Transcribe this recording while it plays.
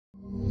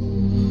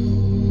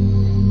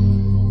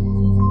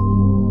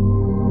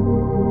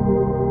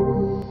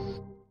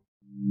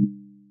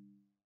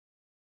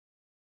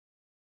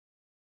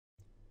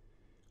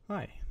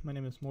my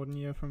name is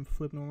Morten from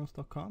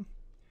flipnormals.com,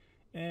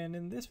 and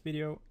in this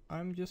video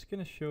I'm just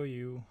going to show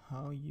you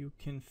how you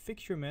can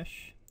fix your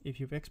mesh if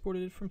you've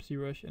exported it from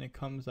ZBrush and it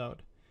comes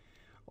out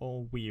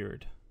all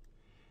weird.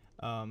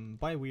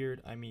 By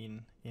weird I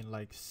mean in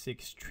like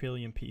 6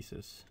 trillion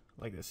pieces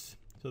like this.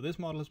 So this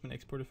model has been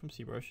exported from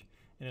ZBrush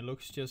and it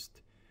looks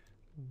just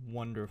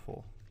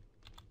wonderful.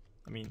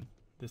 I mean,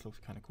 this looks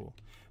kind of cool,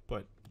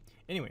 but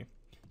anyway,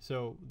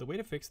 so the way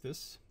to fix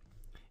this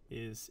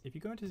is if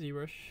you go into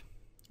ZBrush,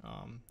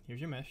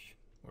 here's your mesh,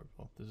 or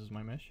well, this is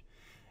my mesh,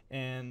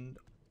 and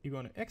you're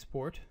going to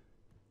export,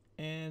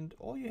 and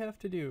all you have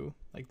to do,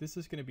 like this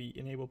is going to be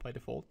enabled by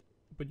default,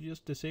 but you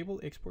just disable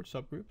export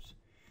subgroups,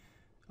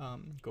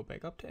 go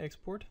back up to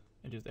export,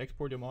 and just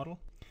export your model,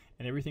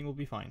 and everything will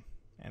be fine.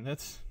 And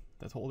that's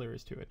all there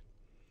is to it.